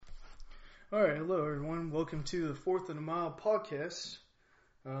All right, hello everyone. Welcome to the Fourth and a Mile podcast.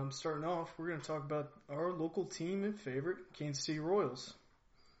 Starting off, we're going to talk about our local team and favorite, Kansas City Royals.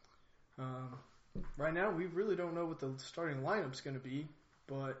 Right now, we really don't know what the starting lineup's going to be,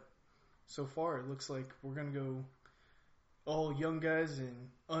 but so far it looks like we're going to go all young guys and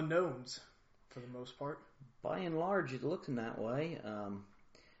unknowns for the most part. By and large, it's looking that way.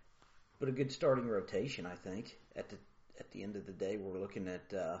 But a good starting rotation, I think. At the end of the day, we're looking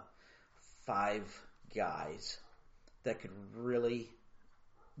at 5 guys that could really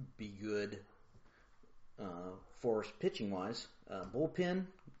be good for us pitching-wise. Bullpen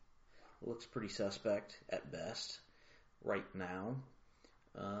looks pretty suspect at best right now.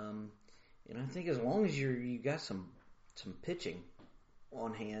 And I think as long as you got some pitching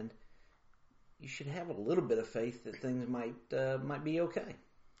on hand, you should have a little bit of faith that things might be okay.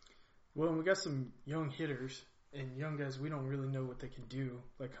 Well, we got some young hitters and young guys we don't really know what they can do,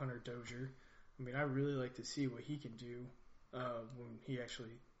 like Hunter Dozier. I mean, I really like to see what he can do when he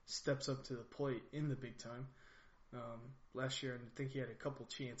actually steps up to the plate in the big time. Last year, I think he had a couple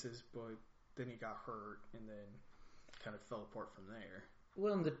chances, but then he got hurt and then kind of fell apart from there.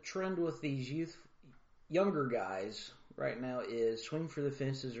 Well, and the trend with these younger guys right now is swing for the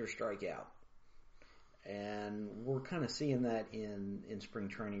fences or strike out. And we're kind of seeing that in spring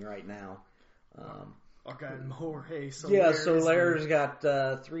training right now. Our guy Jorge Soler. Yeah, Soler's got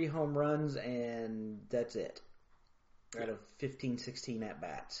 3 home runs, and that's it. Out of 15, 16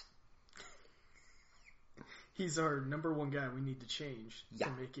 at-bats. He's our number one guy we need to change to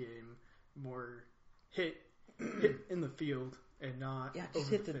make him more hit in the field and not just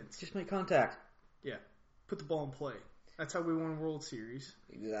over the fence. Just make contact. Yeah, put the ball in play. That's how we won a World Series.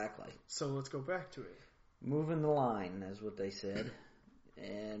 Exactly. So let's go back to it. Moving the line, is what they said.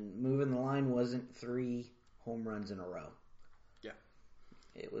 And moving the line wasn't 3 home runs in a row. Yeah.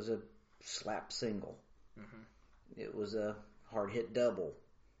 It was a slap single. Mm-hmm. It was a hard hit double.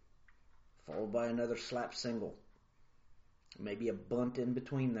 Followed by another slap single. Maybe a bunt in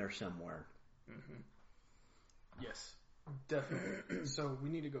between there somewhere. Mm-hmm. Yes, definitely. So we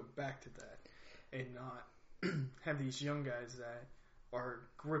need to go back to that and not have these young guys that are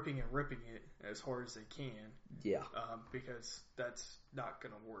gripping and ripping it as hard as they can. Yeah. Because that's not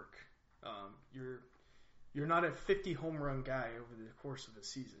going to work. You're not a 50 home run guy over the course of a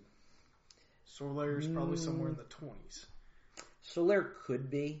season. Soler's probably somewhere in the 20s. Soler could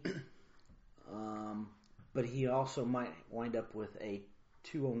be, but he also might wind up with a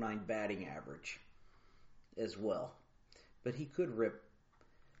 209 batting average as well. But he could rip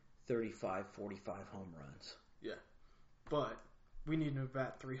 35, 45 home runs. Yeah. But we need to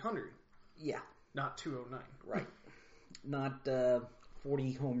bat 300. Yeah. Not 209. Right. Not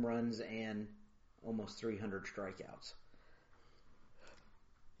 40 home runs and almost 300 strikeouts.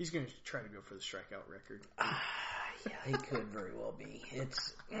 He's going to try to go for the strikeout record. Yeah, he could very well be.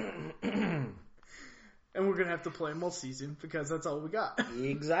 It's and we're going to have to play him all season because that's all we got.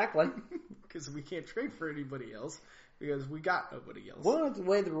 Exactly. Because we can't trade for anybody else because we got nobody else. Well, the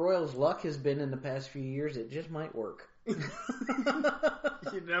way the Royals' luck has been in the past few years, it just might work.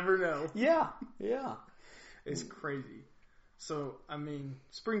 You never know. Yeah. It's crazy. So, I mean,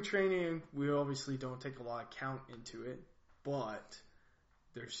 spring training, we obviously don't take a lot of count into it, but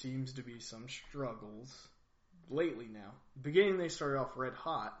there seems to be some struggles lately now. Beginning, they started off red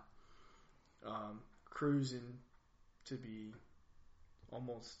hot, cruising to be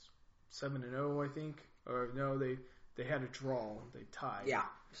almost 7-0, I think. Or no, they had a draw. They tied. Yeah,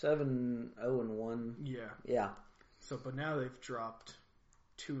 7-0-1. Yeah. So, but now they've dropped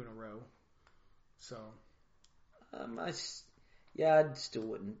 2 in a row. So, I still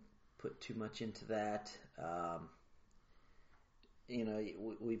wouldn't put too much into that.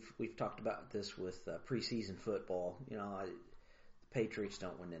 We've talked about this with preseason football. The Patriots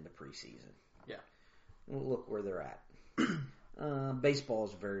don't win in the preseason. Yeah. Look where they're at. Baseball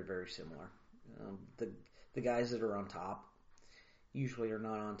is very, very similar. The guys that are on top usually are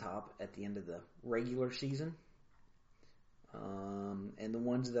not on top at the end of the regular season. And the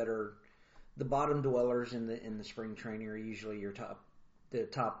ones that are the bottom dwellers in the spring training are usually the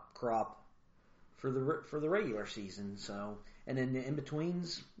top crop for the regular season. So, and then the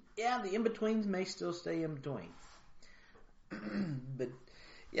in-betweens, the in-betweens may still stay in between. But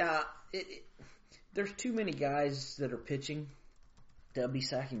there's too many guys that are pitching. They'll be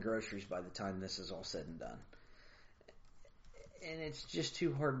sacking groceries by the time this is all said and done. And it's just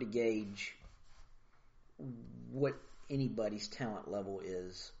too hard to gauge what anybody's talent level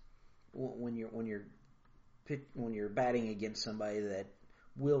is when you're batting against somebody that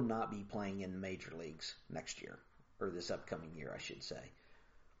will not be playing in the major leagues next year, or this upcoming year, I should say.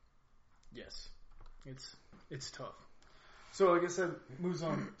 Yes, it's tough. So I guess that moves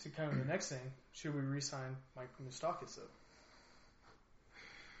on to kind of the next thing. Should we re-sign Mike Moustakas though?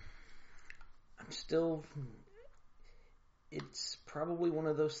 I'm still. It's probably one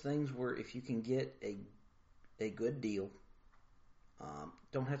of those things where if you can get a good deal,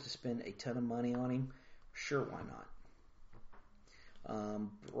 don't have to spend a ton of money on him. Sure, why not?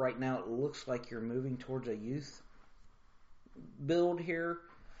 Right now, it looks like you're moving towards a youth build here.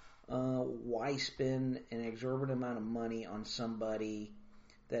 Why spend an exorbitant amount of money on somebody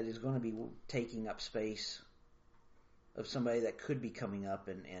that is going to be taking up space of somebody that could be coming up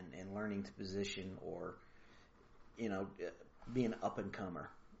and learning the position, or be an up and comer,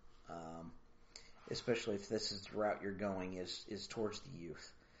 especially if this is the route you're going is towards the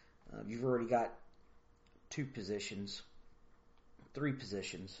youth. You've already got 3 positions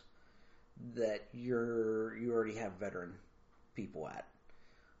that you already have veteran people at.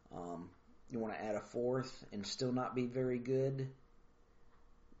 You want to add a 4th and still not be very good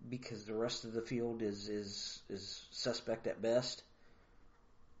because the rest of the field is suspect at best.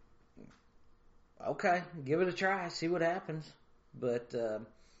 Okay, give it a try, see what happens. But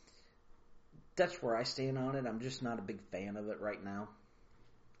that's where I stand on it. I'm just not a big fan of it right now.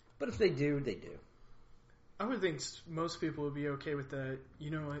 But if they do, they do. I would think most people would be okay with that.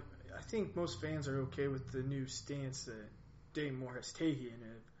 I think most fans are okay with the new stance that Dayton Moore has taken.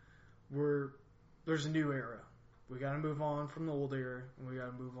 Where there's a new era. We got to move on from the old era, and we got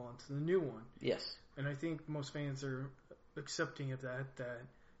to move on to the new one. Yes. And I think most fans are accepting of that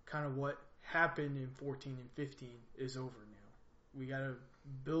kind of what happened in 14 and 15 is over now. We got to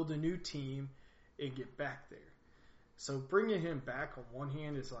build a new team and get back there. So bringing him back on one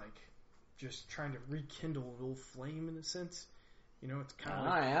hand is like just trying to rekindle an old flame in a sense. It's kind of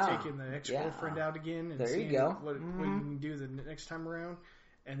like taking the ex-girlfriend out again and seeing what you can do the next time around,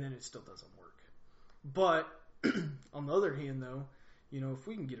 and then it still doesn't work. But on the other hand, though, if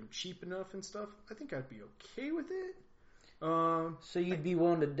we can get him cheap enough and stuff, I think I'd be okay with it. So you'd be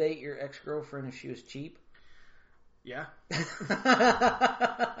willing to date your ex-girlfriend if she was cheap? Yeah.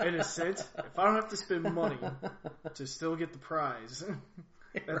 In a sense, if I don't have to spend money to still get the prize,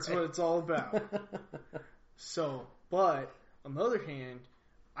 that's right. What it's all about. So, but on the other hand,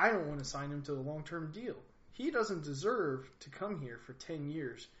 I don't want to sign him to a long-term deal. He doesn't deserve to come here for 10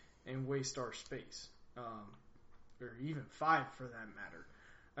 years and waste our space. Or even 5 for that matter.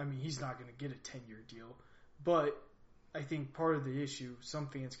 I mean, he's not going to get a 10-year deal. But I think part of the issue some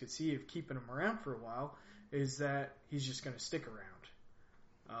fans could see of keeping him around for a while is that he's just going to stick around.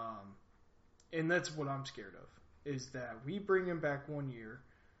 And that's what I'm scared of, is that we bring him back 1 year.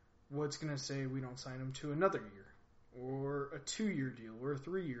 What's going to say we don't sign him to another year? Or a 2-year deal, or a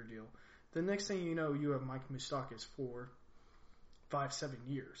 3-year deal. The next thing you know, you have Mike Moustakas for 5-7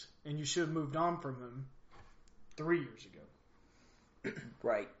 years. And you should have moved on from him 3 years ago.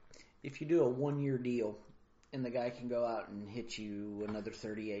 Right. If you do a 1-year deal and the guy can go out and hit you another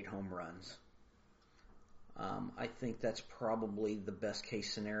 38 home runs, I think that's probably the best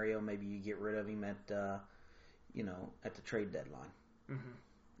case scenario. Maybe you get rid of him at the trade deadline.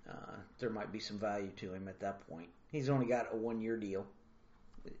 Mm-hmm. There might be some value to him at that point. He's only got a 1-year deal,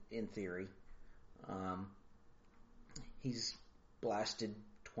 in theory. He's blasted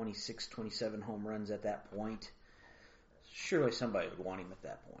 26, 27 home runs at that point. Surely somebody would want him at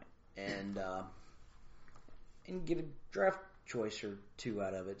that point, and get a draft choice or 2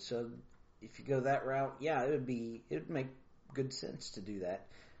 out of it. So if you go that route, yeah, it would make good sense to do that.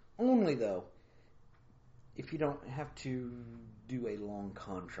 Only though, if you don't have to do a long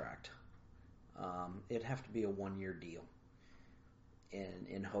contract, it'd have to be a 1-year deal, and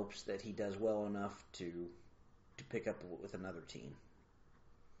in hopes that he does well enough to pick up with another team.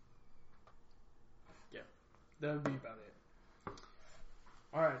 Yeah, that would be about it.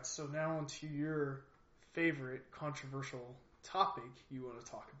 All right, so now on to your favorite controversial topic you want to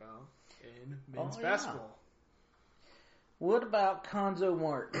talk about in men's basketball. What about Cuonzo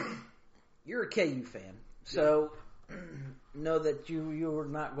Martin? You're a KU fan, so know that you're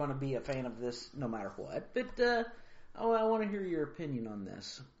not going to be a fan of this no matter what. But I want to hear your opinion on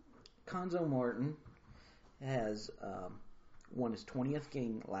this. Cuonzo Martin has won his 20th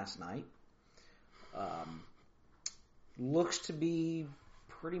game last night. Looks to be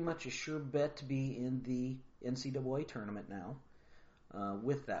pretty much a sure bet to be in the NCAA tournament now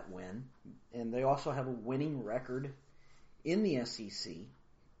with that win. And they also have a winning record in the SEC,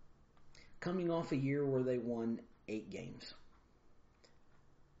 coming off a year where they won 8 games.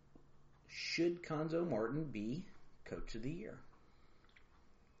 Should Cuonzo Martin be Coach of the Year?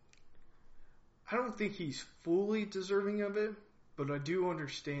 I don't think he's fully deserving of it, but I do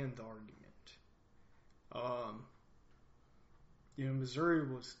understand the argument. Missouri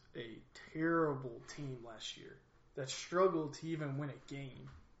was a terrible team last year that struggled to even win a game.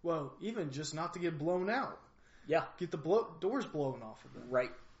 Well, even just not to get blown out. Yeah. Get the doors blown off of them.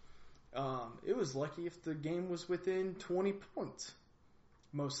 Right. It was lucky if the game was within 20 points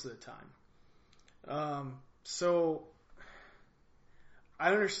most of the time. So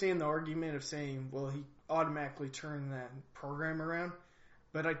I understand the argument of saying, well, he automatically turned that program around,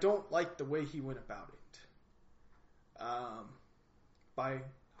 but I don't like the way he went about it. By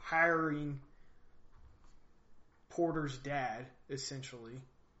hiring Porter's dad, essentially,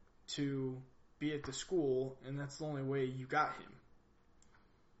 to be at the school, and that's the only way you got him.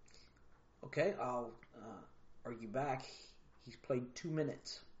 Okay, I'll argue back. He's played 2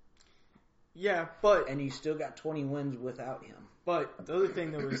 minutes. Yeah, but... And you still got 20 wins without him. But the other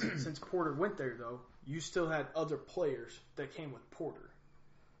thing, though, is since Porter went there, though, you still had other players that came with Porter.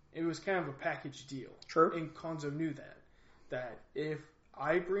 It was kind of a package deal. True. And Konzo knew that. That if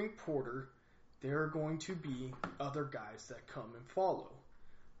I bring Porter, there are going to be other guys that come and follow.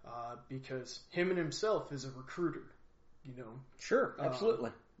 Because him and himself is a recruiter, Sure,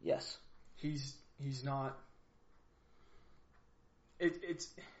 absolutely. Yes. He's not...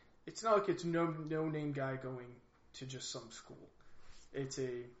 It's not like it's no-name guy going to just some school. It's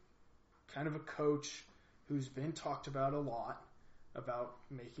a kind of a coach who's been talked about a lot, about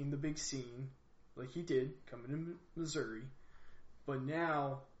making the big scene, like he did coming to Missouri. But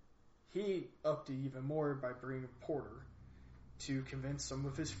now he upped it even more by bringing Porter to convince some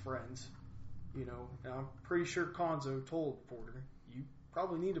of his friends. Now I'm pretty sure Konzo told Porter, you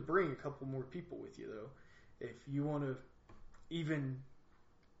probably need to bring a couple more people with you, though, if you want to even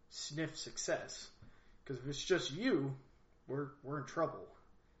sniff success. Because if it's just you, we're in trouble.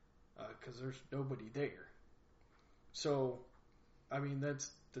 Because there's nobody there. So, I mean, that's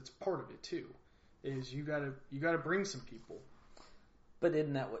part of it too. Is you gotta bring some people. But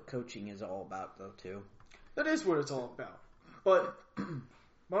isn't that what coaching is all about, though, too? That is what it's all about. But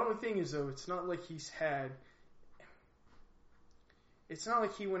my only thing is, though, it's not like he's had... It's not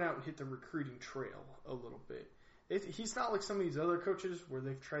like he went out and hit the recruiting trail a little bit. He's not like some of these other coaches where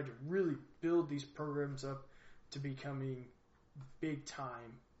they've tried to really build these programs up to becoming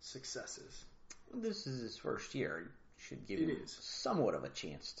big-time successes. This is his first year. You should give him somewhat of a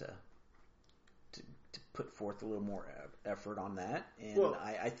chance to put forth a little more effort on that. And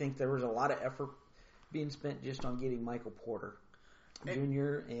I think there was a lot of effort being spent just on getting Michael Porter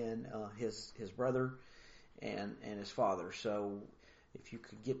Jr. and his brother and his father. So if you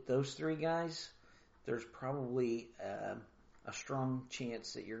could get those three guys, there's probably a strong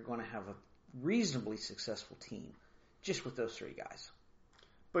chance that you're going to have a reasonably successful team just with those three guys.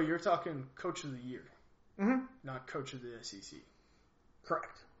 But you're talking coach of the year, not coach of the SEC.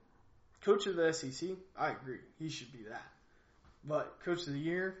 Correct. Coach of the SEC, I agree. He should be that. But coach of the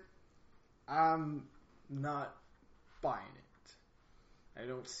year, I'm not buying it. I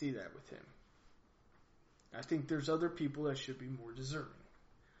don't see that with him. I think there's other people that should be more deserving,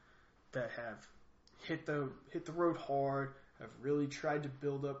 that have hit the road hard, have really tried to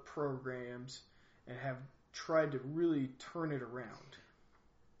build up programs, and have tried to really turn it around.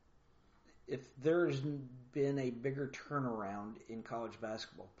 If there's been a bigger turnaround in college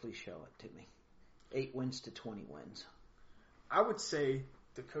basketball, please show it to me. 8 wins to 20 wins. I would say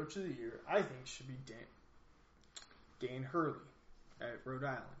the coach of the year, I think, should be Dan Hurley at Rhode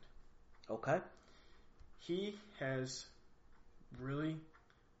Island. Okay. He has really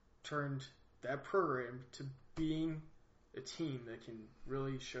turned that program to being a team that can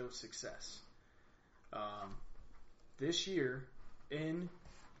really show success. This year,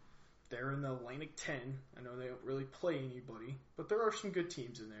 they're in the Atlantic 10. I know they don't really play anybody, but there are some good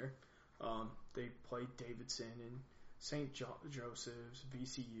teams in there. They play Davidson and St. Joseph's,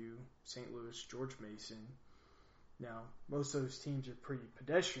 VCU, St. Louis, George Mason. Now, most of those teams are pretty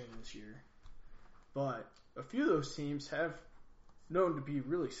pedestrian this year, but a few of those teams have known to be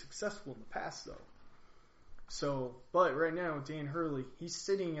really successful in the past, though. So, but right now, Dan Hurley, he's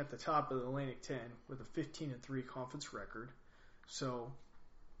sitting at the top of the Atlantic 10 with a 15-3 conference record. So,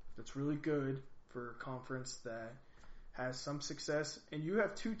 that's really good for a conference that has some success. And you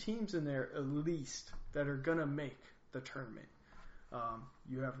have 2 teams in there, at least, that are going to make the tournament.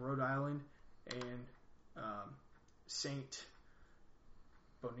 You have Rhode Island and St.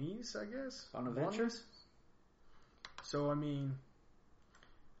 Bonice, I guess? Bonaventure? So, I mean,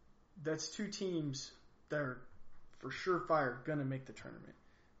 that's 2 teams that are for surefire going to make the tournament.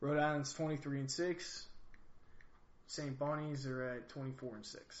 Rhode Island's 23-6. St. Bonnie's are at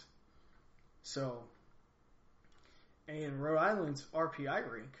 24-6. So, and Rhode Island's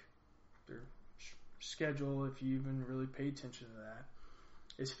RPI rank, they're schedule, if you even really pay attention to that,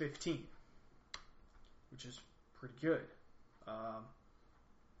 is 15, which is pretty good.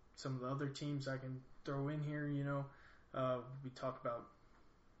 Some of the other teams I can throw in here, we talk about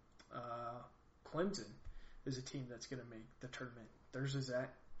Clemson is a team that's going to make the tournament. Theirs is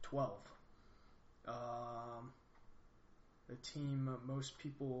at 12. The team most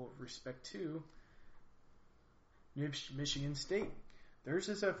people respect too, Michigan State. Theirs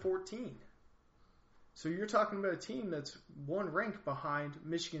is at 14. So you're talking about a team that's one rank behind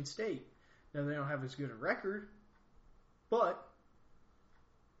Michigan State. Now they don't have as good a record, but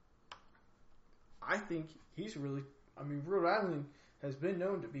I think Rhode Island has been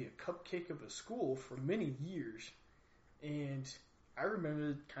known to be a cupcake of a school for many years. And I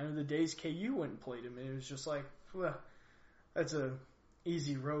remember kind of the days KU went and played them, and it was just like, well, that's a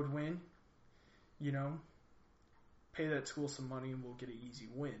easy road win. Pay that school some money and we'll get an easy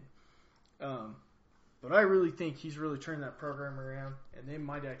win. But I really think he's really turned that program around, and they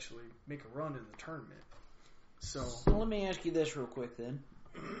might actually make a run in the tournament. So let me ask you this real quick then.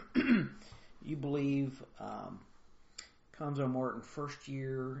 You believe Cuonzo Martin, first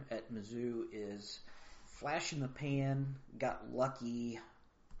year at Mizzou, is flash in the pan, got lucky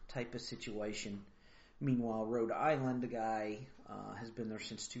type of situation? Meanwhile, Rhode Island, the guy, has been there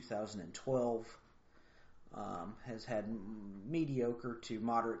since 2012, has had mediocre to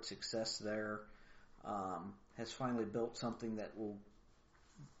moderate success there, has finally built something that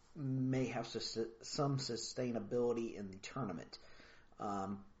may have some sustainability in the tournament.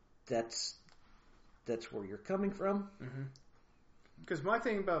 That's where you're coming from. Because my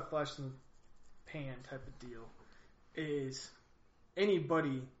thing about flash in the pan type of deal is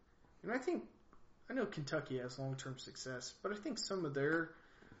anybody, and I know Kentucky has long-term success, but I think some of their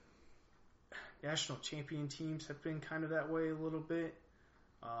national champion teams have been kind of that way a little bit.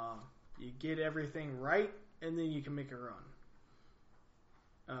 You get everything right, and then you can make a run.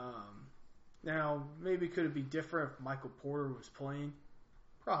 Now, maybe could it be different if Michael Porter was playing?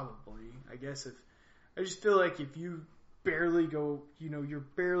 Probably. I guess I just feel like if you barely go, you're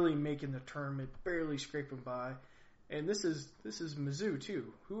barely making the tournament, barely scraping by. And this is Mizzou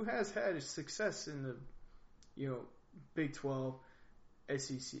too, who has had success in the, Big 12,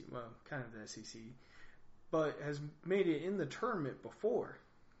 SEC, well, kind of the SEC, but has made it in the tournament before.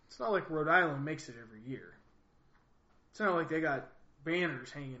 It's not like Rhode Island makes it every year. It's not like they got banners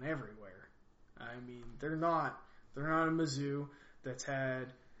hanging everywhere. I mean, they're not a Mizzou that's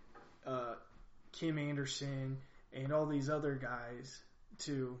had Kim Anderson and all these other guys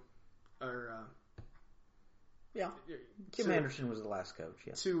Kim Anderson was the last coach,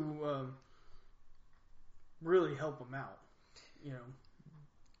 yeah. To really help them out,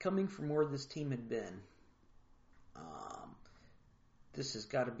 Coming from where this team had been, this has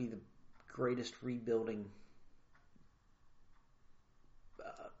got to be the greatest rebuilding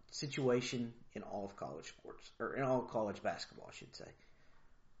situation in all of college sports, or in all college basketball, I should say.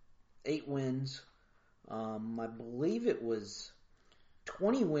 8 wins. I believe it was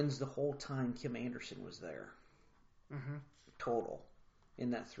 20 wins the whole time Kim Anderson was there. Total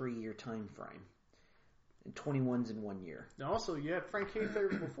in that 3-year time frame. And 20 wins in 1 year. Now also, you had Frank Haith there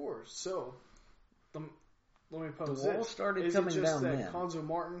before, so let me pose the wall started coming down. Is it just that Cuonzo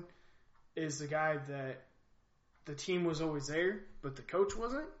Martin is the guy that the team was always there, but the coach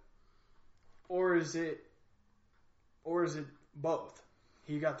wasn't? Or is it both?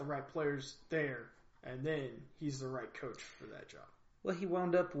 He got the right players there, and then he's the right coach for that job. Well, he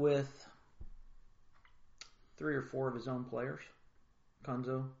wound up with 3 or 4 of his own players,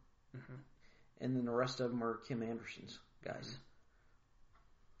 Cuonzo, and then the rest of them are Kim Anderson's guys.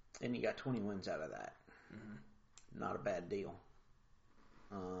 And he got 20 wins out of that. Not a bad deal,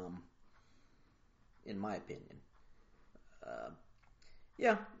 in my opinion.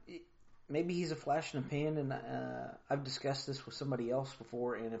 Maybe he's a flash in the pan, and I've discussed this with somebody else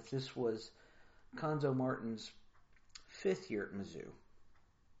before, and if this was Cuonzo Martin's 5th year at Mizzou,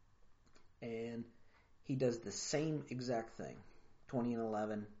 and he does the same exact thing, 20 and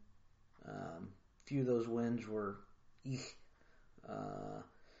 11, few of those wins were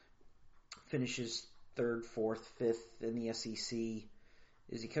finishes 3rd, 4th, 5th in the SEC.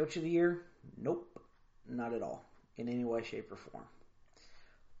 Is he coach of the year? Nope, not at all, in any way, shape, or form.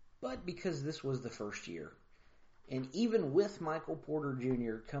 But because this was the first year, and even with Michael Porter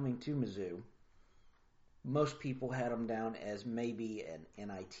Jr. coming to Mizzou, most people had him down as maybe an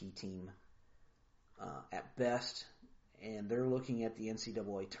NIT team at best, and they're looking at the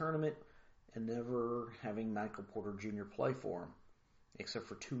NCAA tournament and never having Michael Porter Jr. play for him, except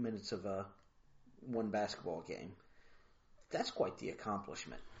for 2 minutes of one basketball game. That's quite the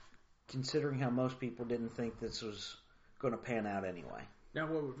accomplishment. considering how most people didn't think this was going to pan out anyway. Now,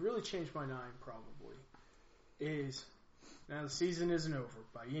 what would really change my mind probably is now the season isn't over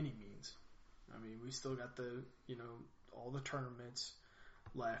by any means. I mean, we still got all the tournaments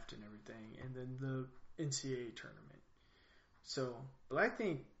left and everything, and then the NCAA tournament. So, but I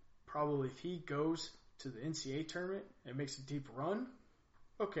think probably if he goes to the NCAA tournament and makes a deep run,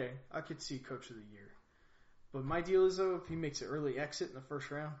 okay, I could see Coach of the Year. But my deal is, though, if he makes an early exit in the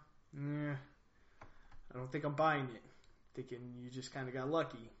first round, I don't think I'm buying it. Thinking you just kind of got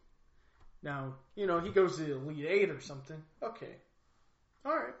lucky. Now, he goes to the Elite Eight or something. Okay.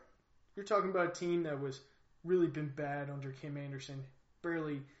 All right. You're talking about a team that was really been bad under Kim Anderson,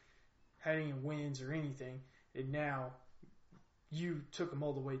 barely had any wins or anything, and now you took them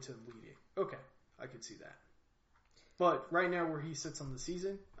all the way to the Elite Eight. Okay. I could see that. But right now where he sits on the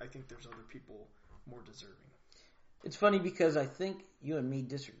season, I think there's other people more deserving. It's funny because I think you and me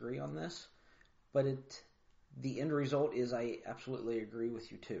disagree on this, but the end result is I absolutely agree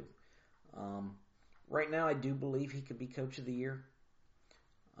with you too. Right now, I do believe he could be Coach of the Year.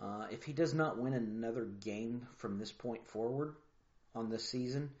 If he does not win another game from this point forward on this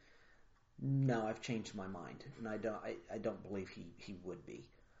season, no, I've changed my mind, and I don't believe he would be.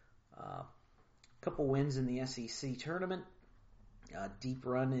 A couple wins in the SEC tournament, deep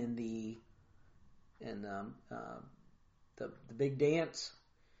run in the Big Dance.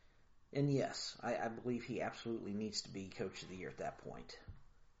 And yes, I believe he absolutely needs to be Coach of the Year at that point.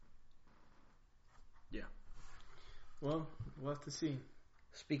 Yeah. Well, we'll have to see.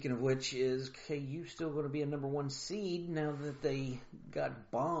 Speaking of which, is KU still going to be a number 1 seed now that they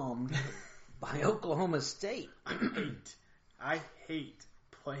got bombed by Oklahoma State? I hate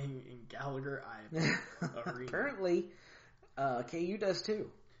playing in Gallagher Arena. Apparently, KU does too.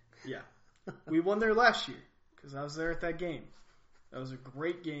 Yeah. We won there last year because I was there at that game. That was a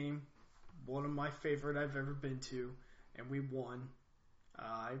great game. One of my favorite I've ever been to, and we won.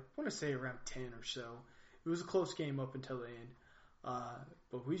 I want to say around 10 or so. It was a close game up until the end,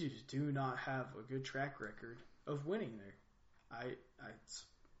 but we just do not have a good track record of winning there.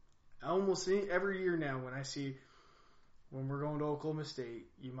 I almost see every year now when we're going to Oklahoma State,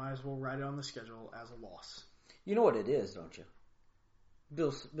 you might as well write it on the schedule as a loss. You know what it is, don't you?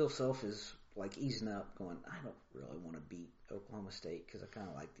 Bill Self is like easing up, going, I don't really want to beat Oklahoma State because I kind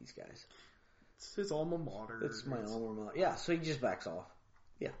of like these guys. It's his alma mater. It's my alma mater. Yeah, so he just backs off.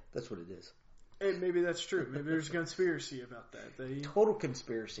 Yeah, that's what it is. And maybe that's true. Maybe there's a conspiracy about that. Total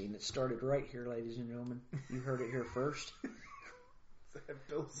conspiracy, and it started right here, ladies and gentlemen. You heard it here first.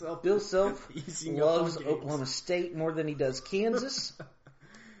 Bill Self loves Oklahoma State more than he does Kansas.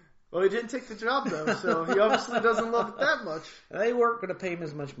 Well, he didn't take the job, though, so he obviously doesn't love it that much. They weren't going to pay him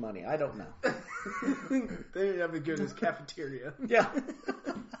as much money. I don't know. They didn't have as good as cafeteria. Yeah.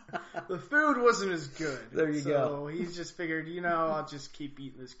 The food wasn't as good. There you go. So he just figured, I'll just keep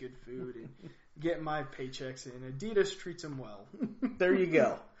eating this good food and get my paychecks in. Adidas treats him well. There you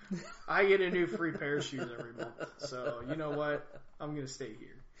go. I get a new free pair of shoes every month. So, you know what? I'm going to stay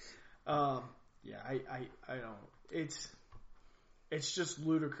here. Yeah, I don't. It's just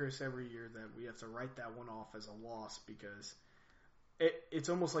ludicrous every year that we have to write that one off as a loss because it's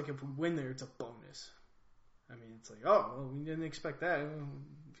almost like if we win there, it's a bonus. I mean, it's like, oh, well, we didn't expect that.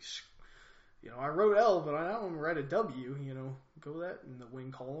 I wrote L, but I don't write a W, go that in the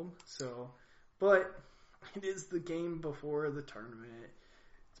win column. So, but it is the game before the tournament.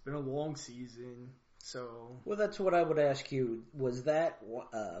 It's been a long season. So, well, that's what I would ask you. Was that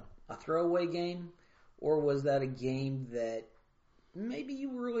a throwaway game, or was that a game that maybe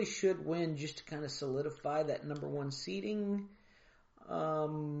you really should win just to kind of solidify that number 1 seeding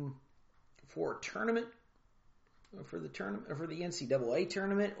for a tournament, for the NCAA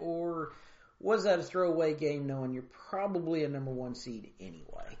tournament, or was that a throwaway game knowing you're probably a number 1 seed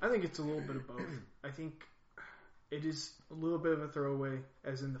anyway? I think it's a little bit of both. I think it is a little bit of a throwaway,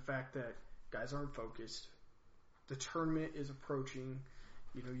 as in the fact that guys aren't focused. The tournament is approaching.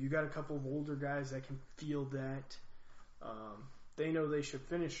 You got a couple of older guys that can feel that. They know they should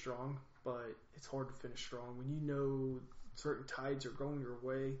finish strong, but it's hard to finish strong when you know certain tides are going your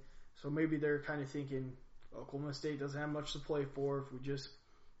way. So maybe they're kind of thinking Oklahoma State doesn't have much to play for. If we just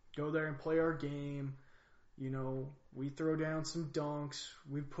go there and play our game, we throw down some dunks,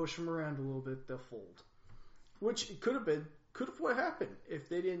 we push them around a little bit, they'll fold. Which could have what happened if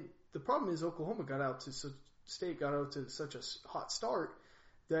they didn't. The problem is Oklahoma got out to such a hot start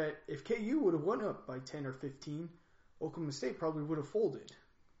that if KU would have won up by 10 or 15, Oklahoma State probably would have folded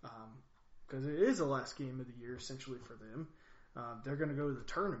because it is the last game of the year essentially for them. They're going to go to the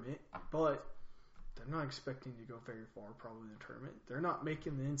tournament, but they're not expecting to go very far, probably in the tournament. They're not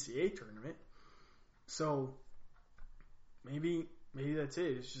making the NCAA tournament. So maybe that's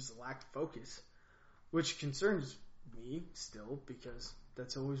it. It's just a lack of focus, which concerns me still, because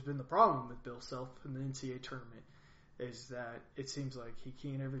that's always been the problem with Bill Self in the NCAA tournament, is that it seems like he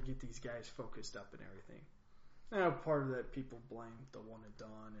can't ever get these guys focused up and everything. Now, part of that, people blame the one and done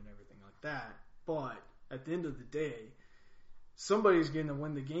and everything like that, but at the end of the day, somebody's going to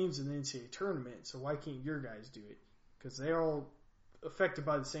win the games in the NCAA tournament, so why can't your guys do it? Because they're all affected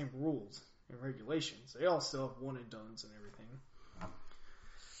by the same rules and regulations. They all still have one and dones and everything.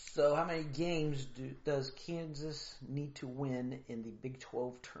 So how many games does Kansas need to win in the Big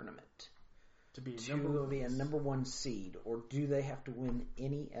 12 tournament to be a number one seed, or do they have to win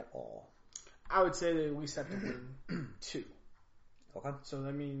any at all? I would say they at least have to win 2. Okay. So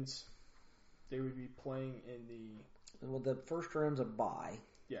that means they would be playing in the... Well, the first round's a bye.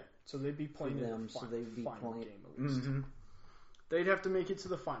 Yeah, so they'd be playing in the final game at least. Mm-hmm. They'd have to make it to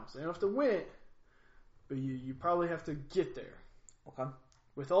the finals. They don't have to win it, but you probably have to get there. Okay.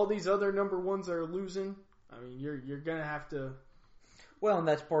 With all these other number ones that are losing, I mean, you're going to have to... Well, and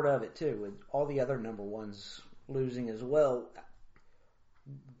that's part of it, too. With all the other number ones losing as well,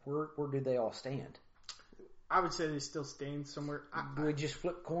 where do they all stand? I would say they still stand somewhere. Do we just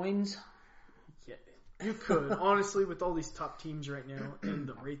flip coins? Yeah, you could. Honestly, with all these top teams right now and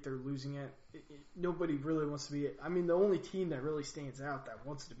the rate they're losing at, nobody really wants to be... I mean, the only team that really stands out that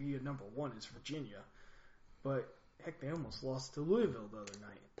wants to be a number one is Virginia. But... Heck, they almost lost to Louisville the other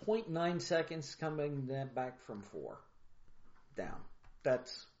night. 0.9 seconds coming back from 4 down.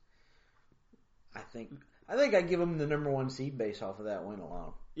 That's, I think I give them the number one seed based off of that win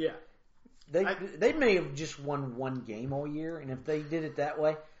alone. Yeah. They may have just won one game all year, and if they did it that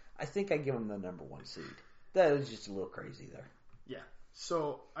way, I think I give them the number one seed. That is just a little crazy there. Yeah.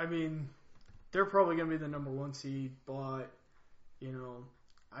 So, I mean, they're probably going to be the number one seed, but, you know,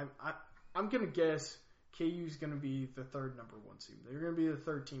 I'm going to guess KU is going to be the third number one seed. They're going to be the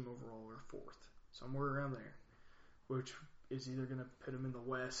third team overall or fourth, somewhere around there, which is either going to put them in the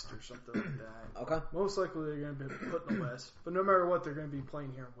West or something like that. Okay. Most likely they're going to be put in the West, but no matter what, they're going to be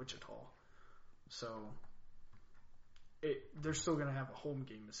playing here in Wichita. So they're still going to have a home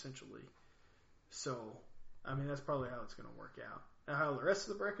game essentially. So, I mean, that's probably how it's going to work out. Now, how the rest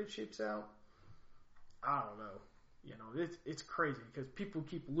of the bracket shapes out, I don't know. You know, it's crazy because people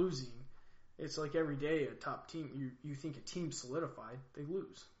keep losing. It's like every day a top team, you think a team solidified, they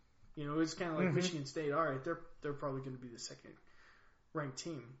lose. You know, it's kind of like Michigan State. All right, they're probably going to be the second ranked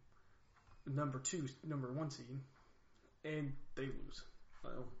team, number one seed, and they lose.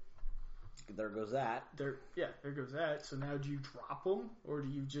 Well, there goes that. There goes that. So now do you drop them or do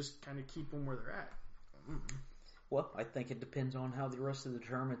you just kind of keep them where they're at? Mm-hmm. Well, I think it depends on how the rest of the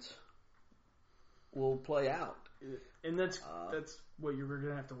tournaments will play out. And that's what you're going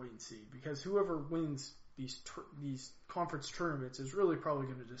to have to wait and see, because whoever wins these conference tournaments is really probably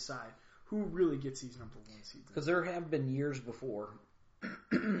going to decide who really gets these number one seeds. Because there have been years before,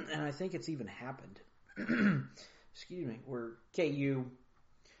 and I think it's even happened, excuse me, where KU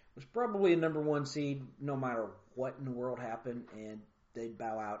was probably a number one seed no matter what in the world happened, and they'd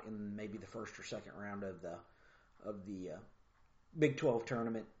bow out in maybe the first or second round of the Big 12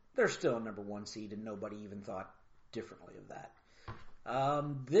 tournament. They're still a number one seed, and nobody even thought differently of that.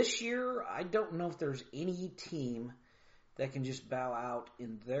 This year, I don't know if there's any team that can just bow out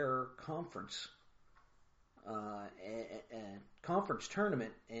in their conference conference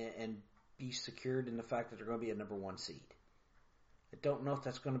tournament and be secured in the fact that they're going to be a number one seed. I don't know if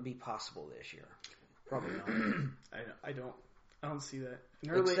that's going to be possible this year. Probably not. I don't see that.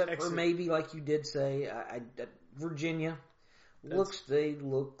 Except for maybe, like you did say, Virginia they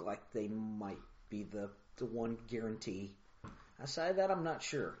look like they might be the one guarantee. Aside that, I'm not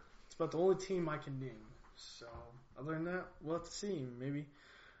sure. It's about the only team I can name. So, other than that, we'll have to see. Maybe.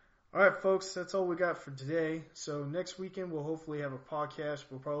 All right, folks, that's all we got for today. So, next weekend, we'll hopefully have a podcast.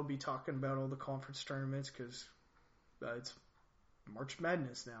 We'll probably be talking about all the conference tournaments because it's March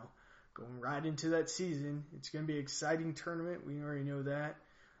Madness now. Going right into that season. It's going to be an exciting tournament. We already know that.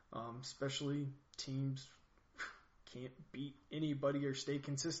 Especially teams can't beat anybody or stay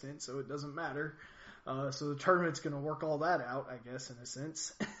consistent, so it doesn't matter. So the tournament's going to work all that out, I guess, in a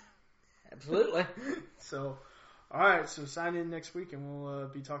sense. Absolutely. So, all right. So sign in next week, and we'll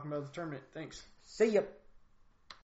be talking about the tournament. Thanks. See ya.